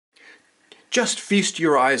Just feast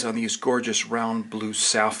your eyes on these gorgeous round blue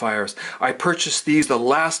sapphires. I purchased these the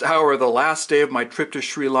last hour, the last day of my trip to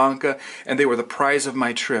Sri Lanka, and they were the prize of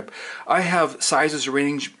my trip. I have sizes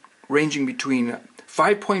ranging between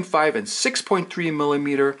 5.5 and 6.3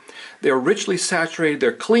 millimeter. They're richly saturated,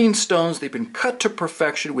 they're clean stones, they've been cut to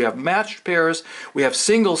perfection. We have matched pairs, we have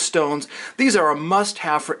single stones. These are a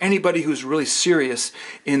must-have for anybody who's really serious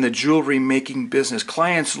in the jewelry making business.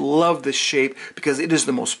 Clients love this shape because it is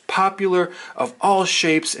the most popular of all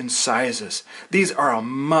shapes and sizes. These are a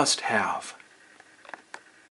must-have.